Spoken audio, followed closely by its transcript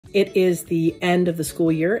It is the end of the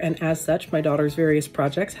school year, and as such, my daughter's various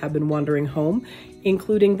projects have been wandering home,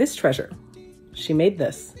 including this treasure. She made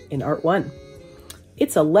this in Art 1.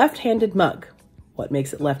 It's a left-handed mug. What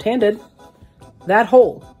makes it left-handed? That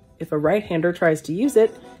hole. If a right-hander tries to use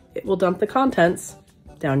it, it will dump the contents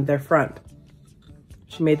down their front.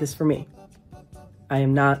 She made this for me. I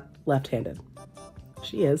am not left-handed.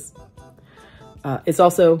 She is. It's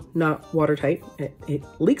also not watertight. It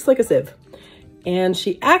leaks like a sieve. And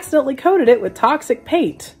she accidentally coated it with toxic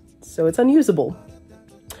paint, so it's unusable.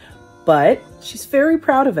 But she's very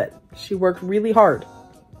proud of it. She worked really hard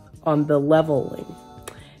on the leveling.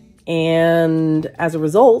 And as a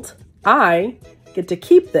result, I get to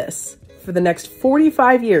keep this for the next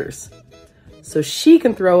 45 years, so she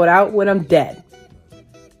can throw it out when I'm dead.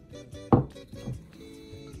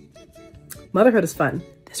 Motherhood is fun.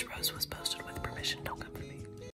 This rose was